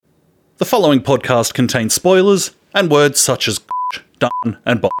The following podcast contains spoilers and words such as done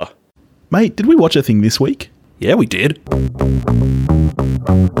and bother. Mate, did we watch a thing this week? Yeah, we did.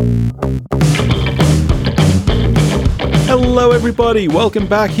 Hello everybody, welcome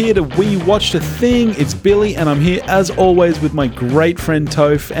back here to We Watched a Thing. It's Billy and I'm here as always with my great friend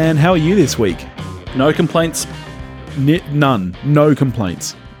Toph. And how are you this week? No complaints. None. No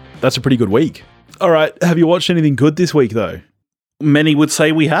complaints. That's a pretty good week. Alright, have you watched anything good this week though? Many would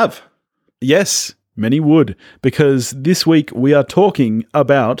say we have. Yes, many would, because this week we are talking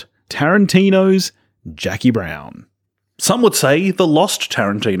about Tarantino's Jackie Brown. Some would say the lost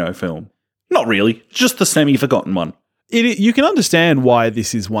Tarantino film. Not really, just the semi-forgotten one. You can understand why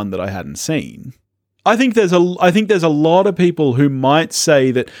this is one that I hadn't seen. I think there's a lot of people who might say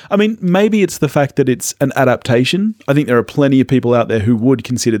that. I mean, maybe it's the fact that it's an adaptation. I think there are plenty of people out there who would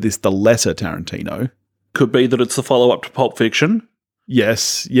consider this the lesser Tarantino. Could be that it's the follow-up to Pulp Fiction.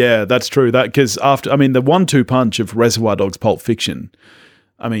 Yes, yeah, that's true. That because the 1-2 punch of Reservoir Dogs, Pulp Fiction.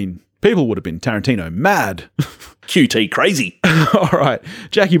 I mean, people would have been Tarantino mad. QT crazy. All right.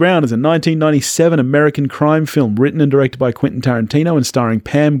 Jackie Brown is a 1997 American crime film written and directed by Quentin Tarantino and starring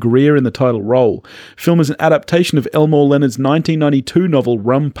Pam Grier in the title role. Film is an adaptation of Elmore Leonard's 1992 novel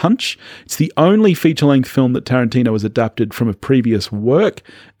Rum Punch. It's the only feature-length film that Tarantino has adapted from a previous work.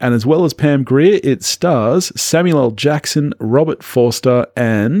 And as well as Pam Grier, it stars Samuel L. Jackson, Robert Forster,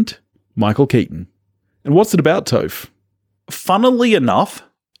 and Michael Keaton. And what's it about, Toph? Funnily enough,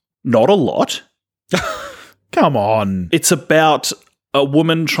 not a lot. Come on. It's about a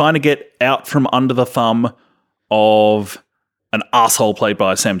woman trying to get out from under the thumb of an asshole played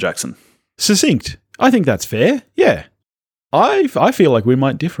by Sam Jackson. Succinct. I think that's fair. Yeah. I feel like we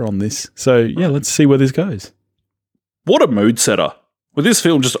might differ on this. So, yeah, let's see where this goes. What a mood setter. Well, this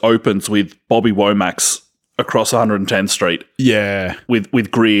film just opens with Bobby Womack's across 110th Street. Yeah.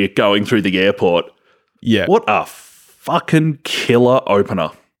 With Greer going through the airport. Yeah. What a fucking killer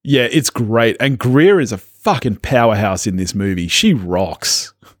opener. Yeah, it's great. And Greer is a fucking powerhouse in this movie. She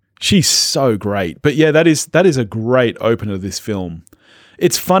rocks. She's so great. But yeah, that is a great opener of this film.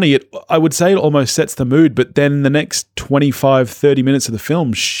 It's funny. I would say it almost sets the mood, but then the next 25, 30 minutes of the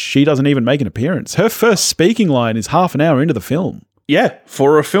film, she doesn't even make an appearance. Her first speaking line is half an hour into the film. Yeah,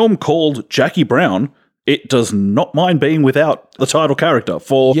 for a film called Jackie Brown, it does not mind being without the title character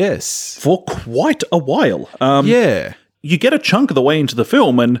for quite a while. Yeah. You get a chunk of the way into the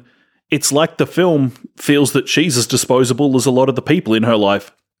film, and it's like the film feels that she's as disposable as a lot of the people in her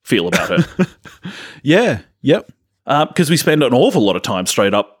life feel about her. Yeah, yep. Because we spend an awful lot of time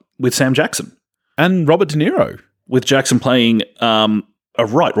straight up with Sam Jackson. And Robert De Niro. With Jackson playing a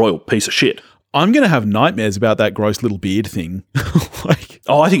right royal piece of shit. I'm going to have nightmares about that gross little beard thing.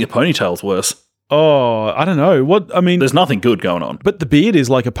 I think a ponytail's worse. Oh, I don't know. There's nothing good going on. But the beard is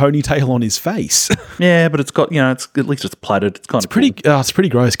like a ponytail on his face. Yeah, but it's got, at least it's plaited. It's kind of pretty. Cool. It's pretty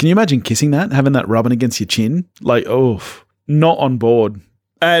gross. Can you imagine kissing that, having that rubbing against your chin? Like, not on board.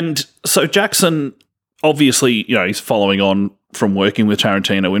 And so Jackson, obviously, he's following on from working with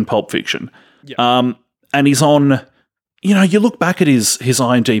Tarantino in Pulp Fiction. Yeah. And he's on, you look back at his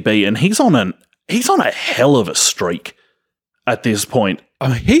IMDb, and he's on a hell of a streak at this point.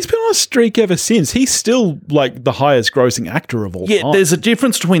 He's been on a streak ever since. He's still like the highest grossing actor of all time. Yeah, there's a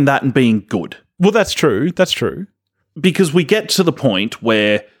difference between that and being good. Well, that's true. That's true. Because we get to the point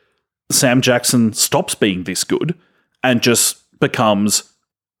where Sam Jackson stops being this good and just becomes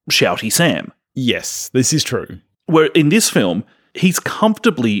Shouty Sam. Yes, this is true. Where in this film, he's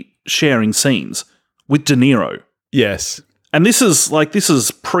comfortably sharing scenes with De Niro. Yes. And this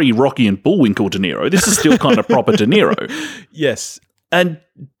is pre-Rocky and Bullwinkle De Niro. This is still kind of proper De Niro. Yes. And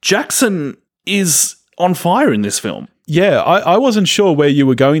Jackson is on fire in this film. Yeah, I wasn't sure where you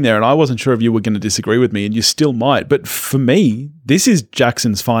were going there, and I wasn't sure if you were going to disagree with me, and you still might. But for me, this is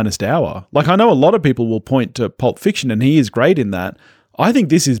Jackson's finest hour. Like, I know a lot of people will point to Pulp Fiction, and he is great in that. I think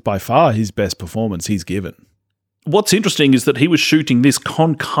this is by far his best performance he's given. What's interesting is that he was shooting this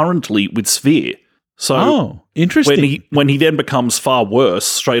concurrently with Sphere. So, interesting. When he then becomes far worse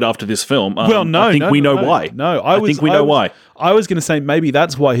straight after this film, I think we know why. I think we know why. I was going to say maybe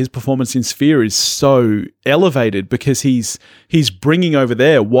that's why his performance in Sphere is so elevated, because he's bringing over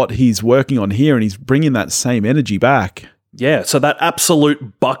there what he's working on here, and he's bringing that same energy back. Yeah, so that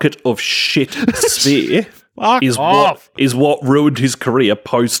absolute bucket of shit Sphere is what ruined his career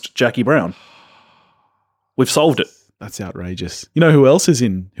post Jackie Brown. We've solved it. That's outrageous. You know who else is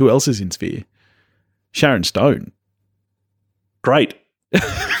in Sphere? Sharon Stone. Great.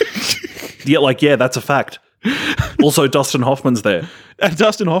 Yeah, that's a fact. Also, Dustin Hoffman's there. And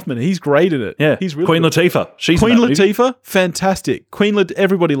Dustin Hoffman, he's great in it. Yeah, he's really Queen good. Latifah. She's Queen in that movie. Latifah, fantastic.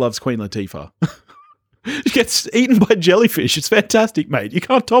 Everybody loves Queen Latifah. She gets eaten by jellyfish. It's fantastic, mate. You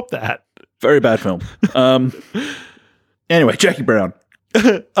can't top that. Very bad film. Anyway, Jackie Brown.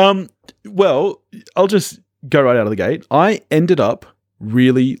 Well, I'll just go right out of the gate. I ended up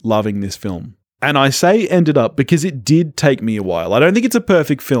really loving this film. And I say ended up because it did take me a while. I don't think it's a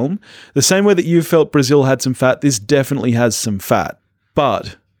perfect film. The same way that you felt Brazil had some fat, this definitely has some fat.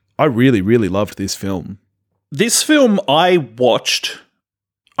 But I really, really loved this film. This film I watched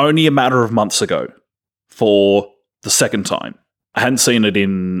only a matter of months ago for the second time. I hadn't seen it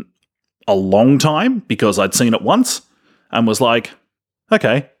in a long time because I'd seen it once and was like,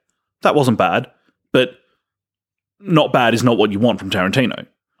 okay, that wasn't bad, but not bad is not what you want from Tarantino.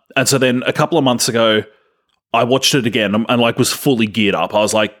 And so then a couple of months ago, I watched it again and like was fully geared up. I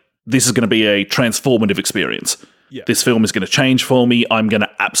was like, this is going to be a transformative experience. Yeah. This film is going to change for me. I'm going to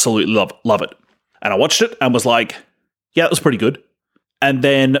absolutely love it. And I watched it and was like, yeah, it was pretty good. And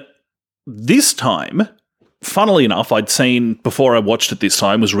then this time, funnily enough, I'd seen, before I watched it this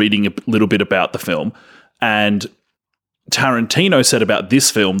time, was reading a little bit about the film. And Tarantino said about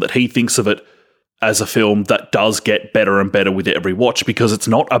this film that he thinks of it as a film that does get better and better with every watch because it's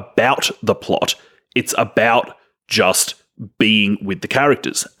not about the plot. It's about just being with the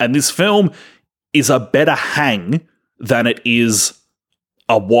characters. And this film is a better hang than it is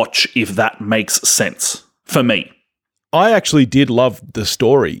a watch, if that makes sense, for me. I actually did love the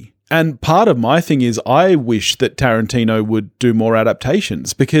story. And part of my thing is I wish that Tarantino would do more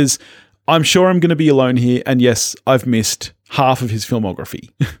adaptations because I'm sure I'm going to be alone here. And yes, I've missed half of his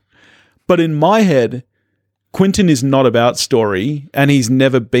filmography. But in my head, Quentin is not about story, and he's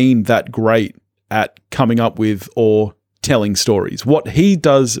never been that great at coming up with or telling stories. What he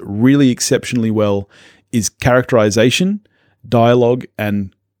does really exceptionally well is characterization, dialogue,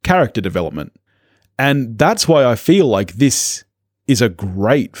 and character development. And that's why I feel like this is a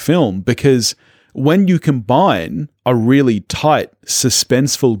great film, because when you combine a really tight,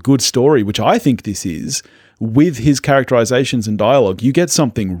 suspenseful, good story, which I think this is, with his characterizations and dialogue, you get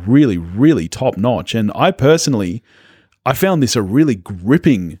something really, really top-notch. And I found this a really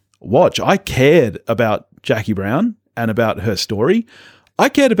gripping watch. I cared about Jackie Brown and about her story. I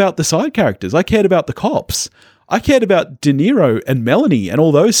cared about the side characters. I cared about the cops. I cared about De Niro and Melanie and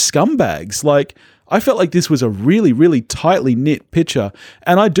all those scumbags. Like, I felt like this was a really, really tightly knit picture.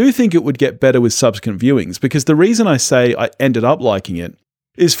 And I do think it would get better with subsequent viewings, because the reason I say I ended up liking it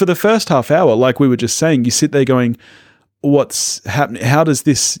is for the first half hour, like we were just saying, you sit there going, what's happening? How does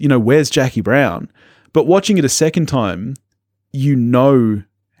this, where's Jackie Brown? But watching it a second time, you know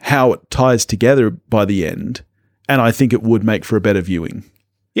how it ties together by the end. And I think it would make for a better viewing.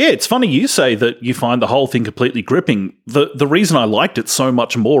 Yeah, it's funny you say that you find the whole thing completely gripping. The reason I liked it so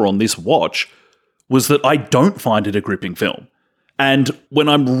much more on this watch was that I don't find it a gripping film. And when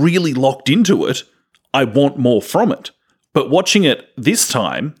I'm really locked into it, I want more from it. But watching it this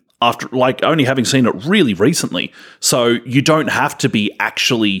time, after only having seen it really recently, so you don't have to be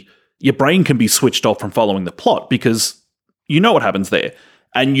your brain can be switched off from following the plot because you know what happens there.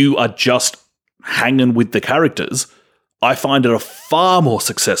 And you are just hanging with the characters. I find it a far more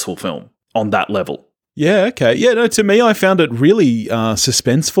successful film on that level. Yeah, okay. Yeah, no, to me, I found it really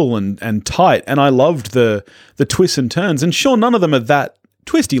suspenseful and tight, and I loved the twists and turns. And sure, none of them are that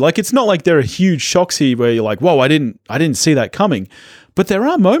twisty. Like, it's not like there are huge shocks here where you're like, whoa, I didn't see that coming. But there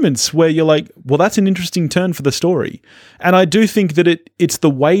are moments where you're like, well, that's an interesting turn for the story. And I do think that it's the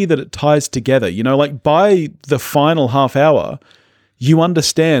way that it ties together. Like by the final half hour, you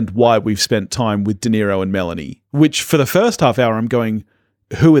understand why we've spent time with De Niro and Melanie, which for the first half hour, I'm going,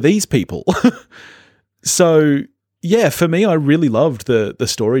 who are these people? So, yeah, for me, I really loved the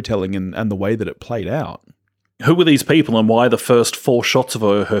storytelling and the way that it played out. Who were these people and why the first 4 shots of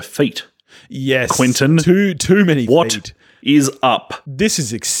her feet? Yes. Quentin. Too many feet. What is up? This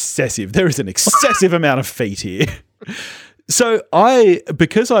is excessive. There is an excessive amount of feet here. So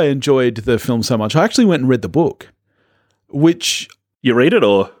because I enjoyed the film so much, I actually went and read the book, which... You read it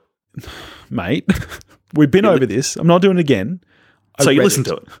or? Mate, we've been over this. I'm not doing it again. So you listened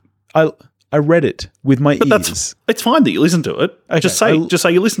to it? I read it with my ears. It's fine that you listen to it. Okay, just say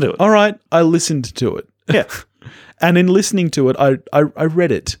you listen to it. All right, I listened to it. Yeah. And in listening to it, I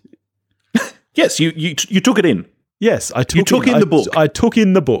read it. Yes, you took it in. Yes, I took You took in the book. I took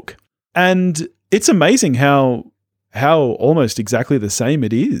in the book. And it's amazing how almost exactly the same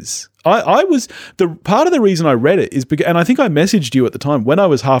it is. I was the part of the reason I read it is because, and I think I messaged you at the time when I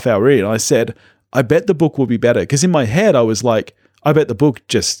was half hour in, I said, I bet the book will be better. Because in my head, I was like, I bet the book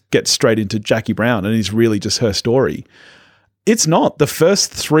just gets straight into Jackie Brown and is really just her story. It's not. The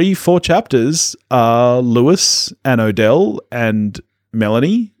first 3-4 chapters are Lewis and Odell and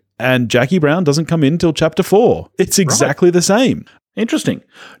Melanie, and Jackie Brown doesn't come in till chapter 4. It's exactly the same. Interesting.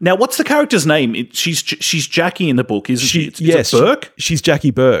 Now, what's the character's name? She's Jackie in the book, isn't she? Yes, Burke? She's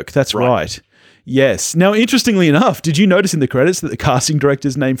Jackie Burke. That's right. Yes. Now, interestingly enough, did you notice in the credits that the casting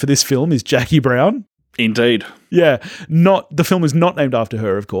director's name for this film is Jackie Brown? Indeed. Yeah. The film is not named after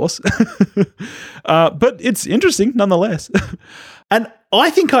her, of course. But it's interesting nonetheless. And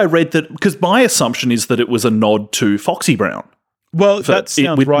I think I read that, because my assumption is that it was a nod to Foxy Brown. Well, that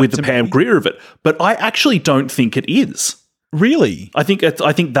sounds with, right with the Pam Grier of it. But I actually don't think it is. Really? I think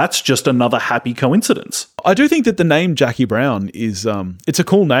that's just another happy coincidence. I do think that the name Jackie Brown is it's a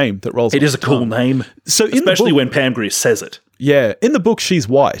cool name that rolls. It is a cool name, so especially when Pam Grier says it. Yeah, in the book she's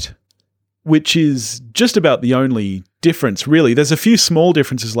white, which is just about the only difference, really. There's a few small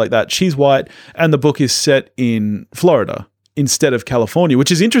differences like that. She's white, and the book is set in Florida instead of California,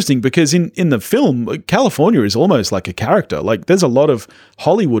 which is interesting because in the film, California is almost like a character. Like, there's a lot of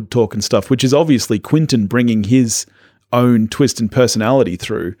Hollywood talk and stuff, which is obviously Quentin bringing his own twist and personality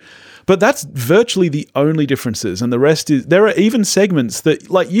through. But that's virtually the only differences, and the rest is, there are even segments that,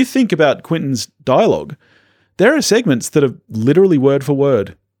 like, you think about Quentin's dialogue, there are segments that are literally word for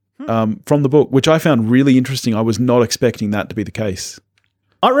word from the book, which I found really interesting. I was not expecting that to be the case.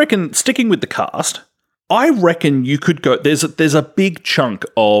 I reckon, sticking with the cast, I reckon you could go, there's a big chunk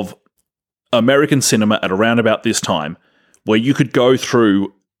of American cinema at around about this time where you could go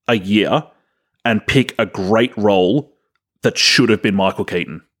through a year and pick a great role that should have been Michael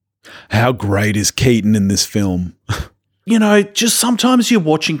Keaton. How great is Keaton in this film? You know, just sometimes you're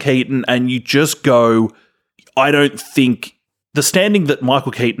watching Keaton and you just go, I don't think the standing that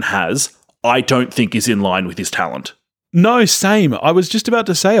Michael Keaton has, I don't think is in line with his talent. No, same. I was just about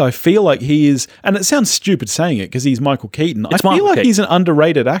to say, I feel like he is, and it sounds stupid saying it because he's Michael Keaton. I feel like he's an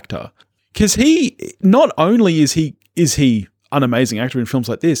underrated actor because he, not only is he an amazing actor in films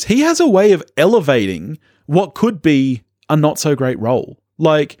like this, he has a way of elevating what could be a not so great role.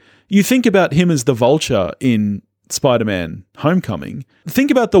 Like, you think about him as the Vulture in Spider-Man Homecoming.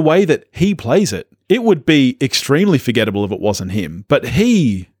 Think about the way that he plays it. It would be extremely forgettable if it wasn't him, but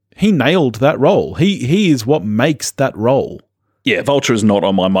he nailed that role. He is what makes that role. Yeah, Vulture is not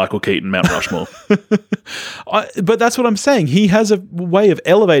on my Michael Keaton Mount Rushmore. But that's what I'm saying. He has a way of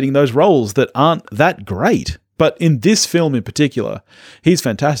elevating those roles that aren't that great. But in this film in particular, he's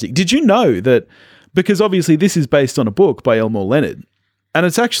fantastic. Did you know that, because obviously this is based on a book by Elmore Leonard, and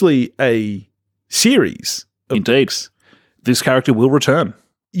it's actually a series of Indeed. books. This character will return.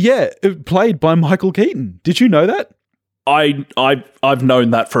 Yeah, played by Michael Keaton. Did you know that? I've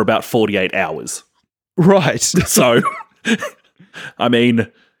known that for about 48 hours. Right. So, I mean,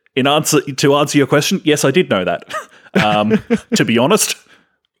 to answer your question, yes, I did know that. To be honest,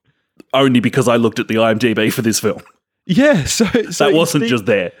 only because I looked at the IMDb for this film. Yeah, so that wasn't just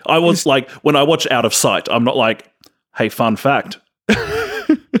there. I was like, when I watch Out of Sight, I'm not like, hey, fun fact.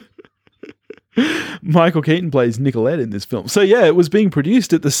 Michael Keaton plays Nicolette in this film. So yeah, it was being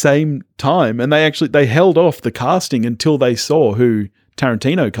produced at the same time, and they held off the casting until they saw who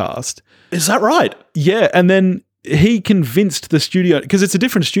Tarantino cast. Is that right? Yeah, and then he convinced the studio, because it's a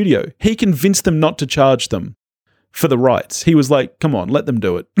different studio, he convinced them not to charge them for the rights. He was like, come on, let them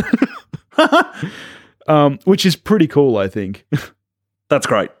do it. Which is pretty cool, I think. That's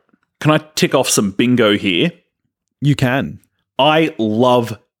great. Can I tick off some bingo here? You can. I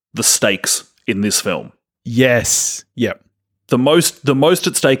love the stakes in this film. Yes. Yep. The most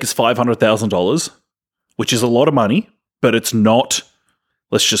at stake is $500,000, which is a lot of money, but it's not,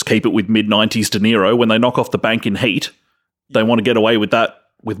 let's just keep it with mid-90s De Niro. When they knock off the bank in Heat, they want to get away with that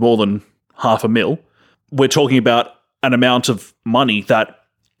with more than $500,000. We're talking about an amount of money that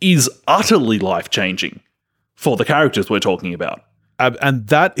is utterly life-changing for the characters we're talking about. And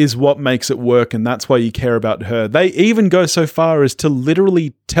that is what makes it work, and that's why you care about her. They even go so far as to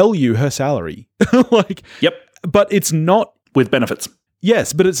literally tell you her salary. Yep. But it's not... With benefits.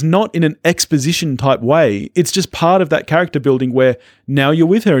 Yes, but it's not in an exposition type way. It's just part of that character building where now you're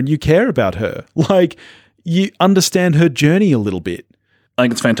with her and you care about her. Like, you understand her journey a little bit. I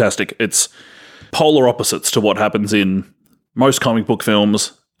think it's fantastic. It's polar opposites to what happens in most comic book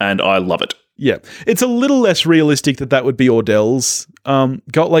films, and I love it. Yeah. It's a little less realistic that would be Ordell's.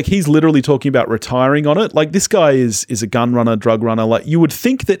 He's literally talking about retiring on it. Like, this guy is a gun runner, drug runner. Like, you would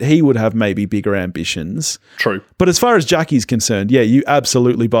think that he would have maybe bigger ambitions. True. But as far as Jackie's concerned, yeah, you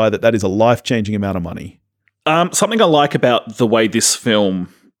absolutely buy that is a life-changing amount of money. Something I like about the way this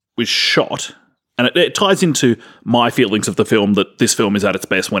film was shot, And it ties into my feelings of the film that this film is at its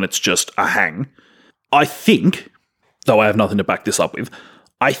best when it's just a hang. I think, though I have nothing to back this up with,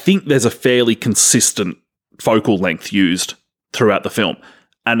 I think there's a fairly consistent focal length used throughout the film.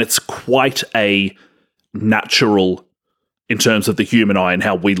 And it's quite a natural, in terms of the human eye and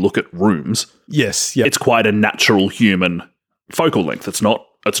how we look at rooms. Yes, yeah. It's quite a natural human focal length. It's not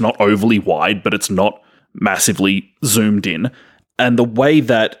overly wide, but it's not massively zoomed in. And the way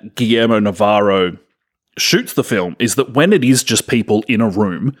that Guillermo Navarro shoots the film is that when it is just people in a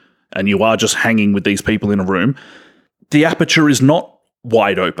room, and you are just hanging with these people in a room, the aperture is not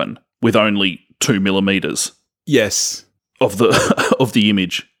wide open with only 2 millimeters. Yes. Of the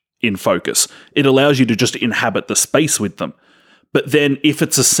image in focus. It allows you to just inhabit the space with them. But then if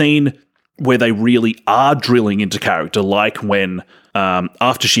it's a scene where they really are drilling into character, like when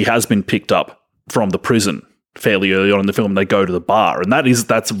after she has been picked up from the prison fairly early on in the film, they go to the bar, and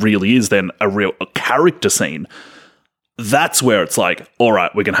that's really is then a character scene. That's where it's like, all right,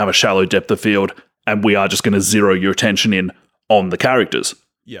 we're going to have a shallow depth of field, and we are just going to zero your attention in on the characters.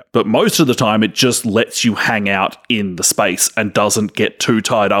 Yeah. But most of the time, it just lets you hang out in the space and doesn't get too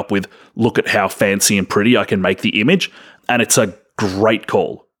tied up with, look at how fancy and pretty I can make the image. And it's a great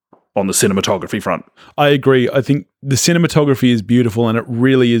call on the cinematography front. I agree. I think the cinematography is beautiful and it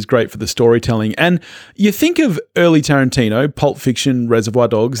really is great for the storytelling. And you think of early Tarantino, Pulp Fiction, Reservoir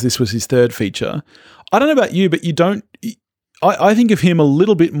Dogs, this was his third feature. I don't know about you, but you don't... I think of him a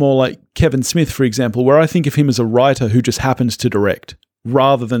little bit more like Kevin Smith, for example, where I think of him as a writer who just happens to direct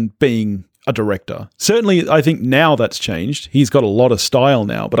rather than being a director. Certainly, I think now that's changed. He's got a lot of style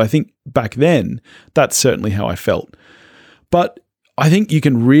now, but I think back then, that's certainly how I felt. But I think you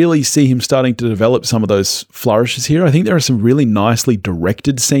can really see him starting to develop some of those flourishes here. I think there are some really nicely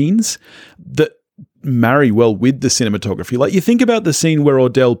directed scenes that marry well with the cinematography. Like you think about the scene where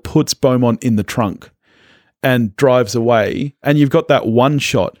Ordell puts Beaumont in the trunk and drives away, and you've got that one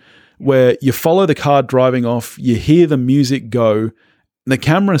shot where you follow the car driving off, you hear the music go, the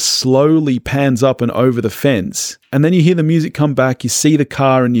camera slowly pans up and over the fence, and then you hear the music come back, you see the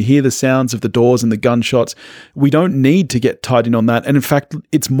car and you hear the sounds of the doors and the gunshots. We don't need to get tied in on that. And in fact,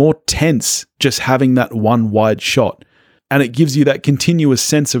 it's more tense just having that one wide shot. And it gives you that continuous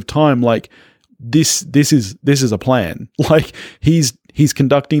sense of time, like this is a plan. Like he's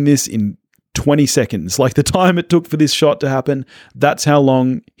conducting this in 20 seconds. Like the time it took for this shot to happen, that's how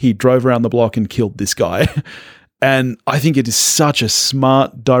long he drove around the block and killed this guy. And I think it is such a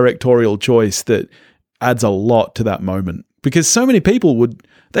smart directorial choice that adds a lot to that moment, because so many people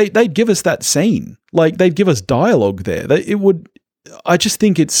they'd give us that scene, like they'd give us dialogue there. I just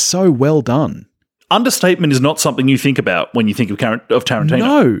think it's so well done. Understatement is not something you think about when you think of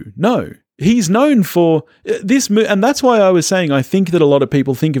Tarantino. No. He's known for this, and that's why I was saying I think that a lot of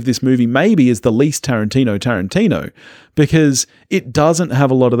people think of this movie maybe as the least Tarantino, because it doesn't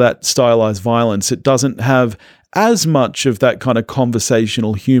have a lot of that stylized violence. It doesn't have as much of that kind of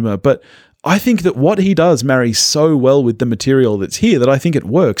conversational humor, but I think that what he does marries so well with the material that's here that I think it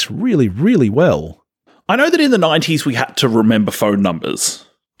works really, really well. I know that in the 90s we had to remember phone numbers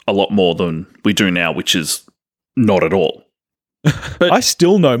a lot more than we do now, which is not at all. But I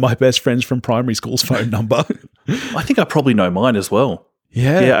still know my best friends from primary school's phone number. I think I probably know mine as well.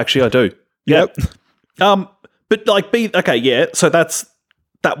 Yeah. Yeah, actually I do. Yep. But like so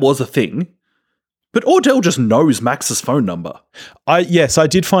that was a thing. But Ordell just knows Max's phone number. I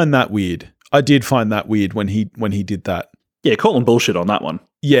did find that weird. When he did that. Yeah, calling bullshit on that one.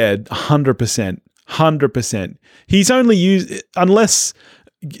 Yeah, 100%. He's only used, unless,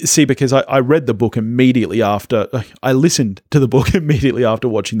 see, because I read the book immediately after, I listened to the book immediately after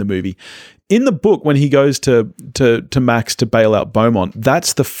watching the movie. In the book, when he goes to Max to bail out Beaumont,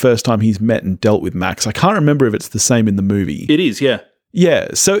 that's the first time he's met and dealt with Max. I can't remember if it's the same in the movie. It is, yeah. Yeah,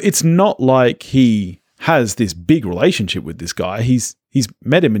 so it's not like he has this big relationship with this guy. He's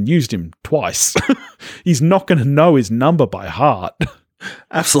met him and used him twice. He's not going to know his number by heart.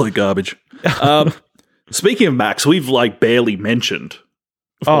 Absolute garbage. Speaking of Max, we've barely mentioned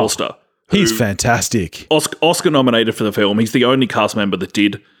Forster. He's fantastic. Oscar nominated for the film. He's the only cast member that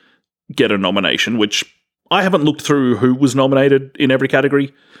did get a nomination, which I haven't looked through who was nominated in every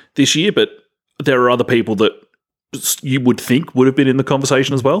category this year, but there are other people that you would think would have been in the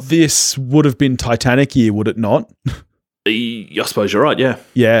conversation as well. This would have been Titanic year, would it not? I suppose you're right, yeah.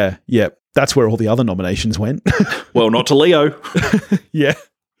 Yeah. That's where all the other nominations went. Well, not to Leo. Yeah.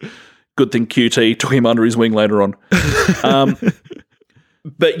 Good thing QT took him under his wing later on.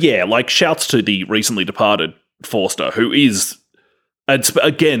 But yeah, shouts to the recently departed Forster, who is,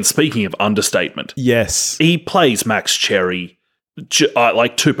 again, speaking of understatement. Yes. He plays Max Cherry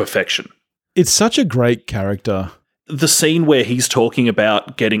to perfection. It's such a great character. The scene where he's talking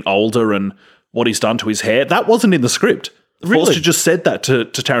about getting older and what he's done to his hair, that wasn't in the script. Really? Forster just said that to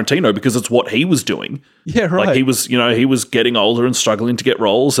Tarantino because it's what he was doing. Yeah, right. Like he was getting older and struggling to get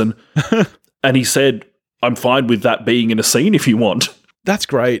roles, and and he said, "I'm fine with that being in a scene if you want." That's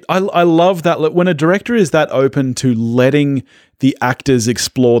great. I love that. When a director is that open to letting the actors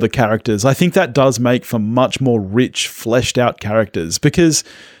explore the characters, I think that does make for much more rich, fleshed out characters, because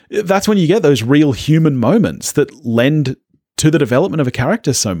that's when you get those real human moments that lend to the development of a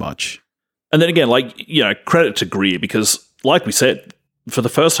character so much. And then again, credit to Greer, because like we said, for the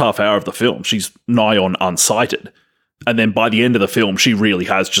first half hour of the film, she's nigh on unsighted. And then by the end of the film, she really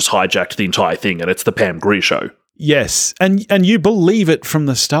has just hijacked the entire thing, and it's the Pam Grier show. Yes, and you believe it from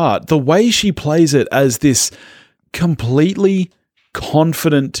the start. The way she plays it as this completely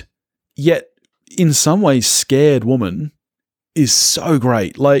confident, yet in some ways scared woman is so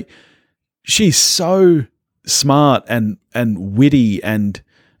great. Like, she's so smart and witty, and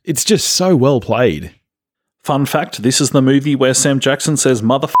it's just so well played. Fun fact, this is the movie where Sam Jackson says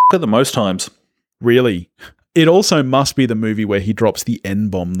motherfucker the most times. Really? It also must be the movie where he drops the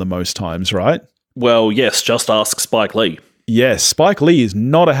N-bomb the most times, right? Well, yes, just ask Spike Lee. Yes, Spike Lee is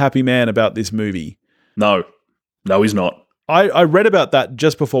not a happy man about this movie. No, he's not. I read about that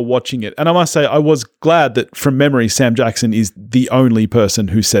just before watching it, and I must say I was glad that from memory Sam Jackson is the only person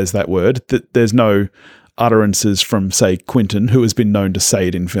who says that word, that there's no utterances from, say, Quentin, who has been known to say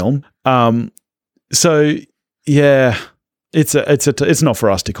it in film. So, yeah, it's not for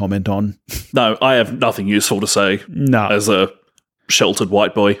us to comment on. No, I have nothing useful to say as a sheltered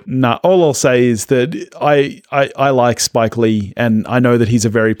white boy. All I'll say is that I like Spike Lee, and I know that he's a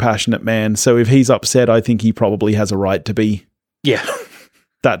very passionate man, so if he's upset, I think he probably has a right to be. Yeah.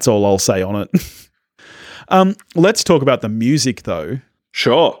 That's all I'll say on it. Let's talk about the music, though.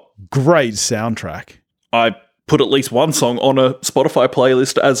 Sure. Great soundtrack. I put at least one song on a Spotify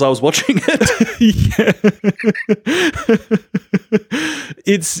playlist as I was watching it.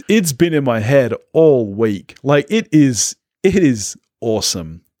 It's been in my head all week. Like, it is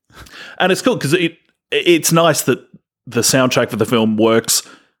awesome. And it's cool because it's nice that the soundtrack for the film works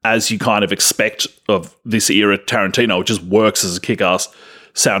as you kind of expect of this era Tarantino. It just works as a kick-ass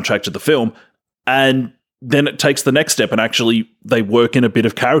soundtrack to the film. And then it takes the next step and actually they work in a bit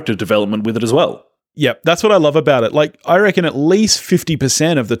of character development with it as well. Yep, that's what I love about it. Like, I reckon at least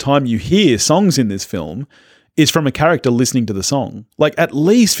 50% of the time you hear songs in this film is from a character listening to the song. Like, at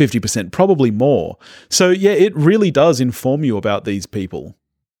least 50%, probably more. So, yeah, it really does inform you about these people.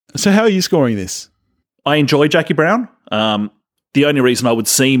 So how are you scoring this? I enjoy Jackie Brown. The only reason I would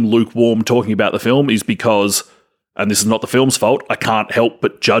seem lukewarm talking about the film is because, and this is not the film's fault, I can't help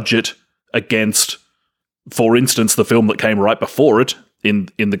but judge it against, for instance, the film that came right before it in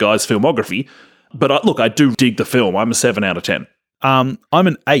the guy's filmography. But look, I do dig the film. I'm a 7 out of 10. I'm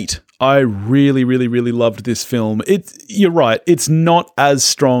an 8. I really, really, really loved this film. You're right. It's not as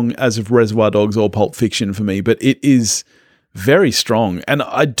strong as of Reservoir Dogs or Pulp Fiction for me, but it is very strong. And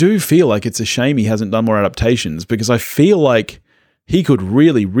I do feel like it's a shame he hasn't done more adaptations, because I feel like he could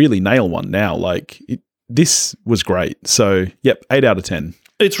really, really nail one now. Like, this was great. So, yep, 8 out of 10.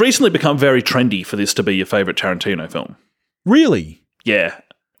 It's recently become very trendy for this to be your favorite Tarantino film. Really? Yeah.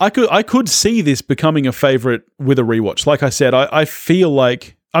 I could see this becoming a favorite with a rewatch. Like I said, I feel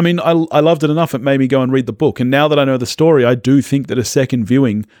like, I mean, I loved it enough it made me go and read the book. And now that I know the story, I do think that a second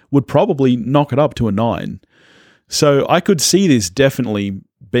viewing would probably knock it up to a 9. So I could see this definitely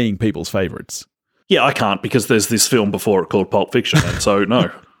being people's favorites. Yeah, I can't, because there's this film before it called Pulp Fiction, and so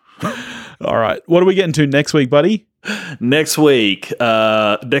no. All right. What are we getting to next week, buddy? Next week,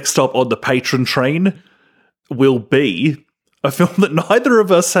 next stop on the patron train will be a film that neither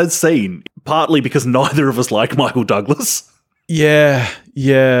of us has seen, partly because neither of us like Michael Douglas. Yeah.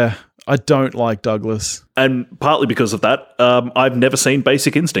 I don't like Douglas. And partly because of that, I've never seen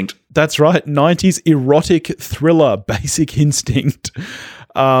Basic Instinct. That's right. 90s erotic thriller, Basic Instinct.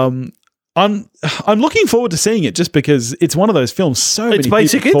 I'm looking forward to seeing it just because it's one of those films it's many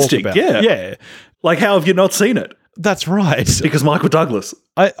Basic people Instinct, talk about. Yeah. Like, how have you not seen it? That's right. Because Michael Douglas.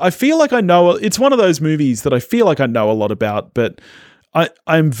 I feel like I know, it's one of those movies that I feel like I know a lot about, but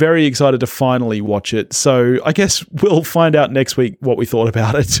I'm very excited to finally watch it. So I guess we'll find out next week what we thought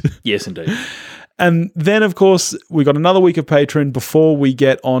about it. Yes, indeed. And then, of course, we got another week of Patreon before we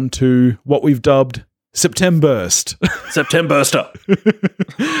get on to what we've dubbed Septemburst. Septemburster.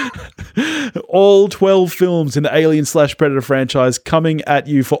 All 12 films in the Alien/Predator franchise coming at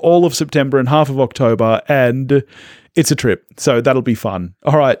you for all of September and half of October. And It's a trip, so that'll be fun.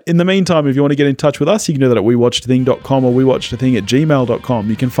 All right, in the meantime, if you want to get in touch with us, you can do that at wewatchedathing.com or wewatchedathing@gmail.com.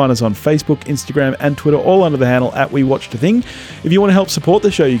 You can find us on Facebook, Instagram, and Twitter, all under the handle @wewatchedathing. If you want to help support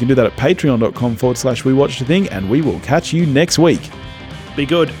the show, you can do that at patreon.com/wewatchedathing, and we will catch you next week. Be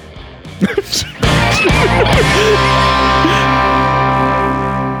good.